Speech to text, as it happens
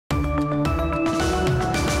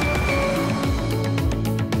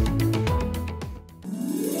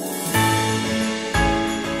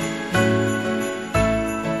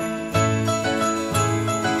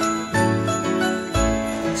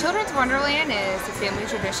is a family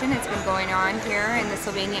tradition. It's been going on here in the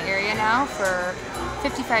Sylvania area now for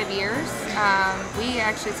 55 years. We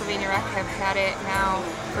actually, Sylvania Rec, have had it now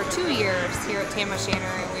for 2 years here at Tam O'Shanter,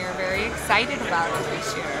 and we are very excited about it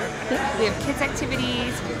this year. We have kids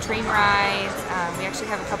activities, we have train rides, we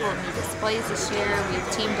actually have a couple of new displays this year. We've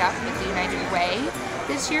teamed up with the United Way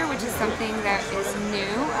this year, which is something that is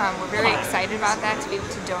new. We're very excited about that, to be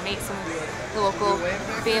able to donate some of the local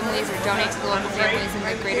families, or donate to the local families in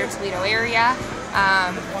the greater Toledo area.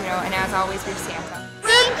 You know, and as always, we have Santa.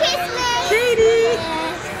 Merry Christmas! Katie!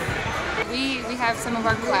 We have some of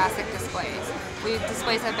our classic displays.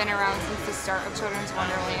 Displays have been around since the start of Children's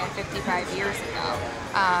Wonderland 55 years ago.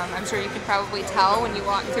 I'm sure you can probably tell when you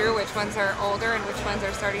walk through which ones are older and which ones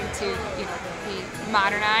are starting to, you know, be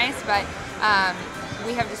modernized. But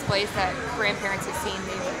we have displays that grandparents have seen.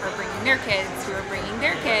 They are bringing their kids, who are bringing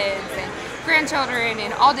their kids, and grandchildren,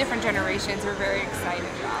 and all different generations. We're very excited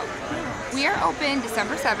about. We are open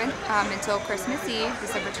December 7th until Christmas Eve,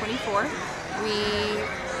 December 24th. We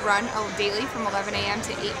run daily from 11 a.m.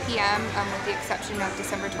 to 8 p.m. With the exception of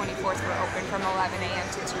December 24th, we're open from 11 a.m.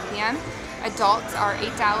 to 2 p.m. Adults are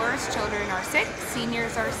 $8, children are $6,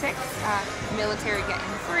 seniors are $6, military get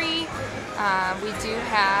in free. We do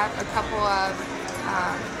have a couple of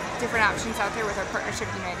different options out there with our partnership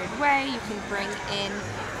United Way. You can bring in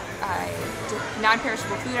a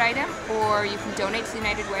non-perishable food item, or you can donate to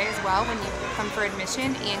United Way as well when you come for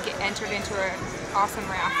admission, and get entered into an awesome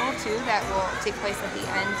raffle too that will take place at the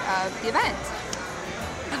end of the event.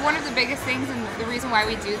 One of the biggest things, and the reason why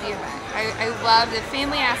we do the event, I love the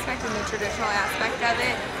family aspect and the traditional aspect of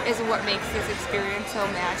it, is what makes this experience so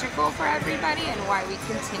magical for everybody, and why we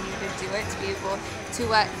continue to do it, to be able to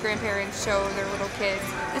let grandparents show their little kids,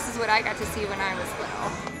 this is what I got to see when I was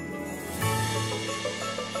little.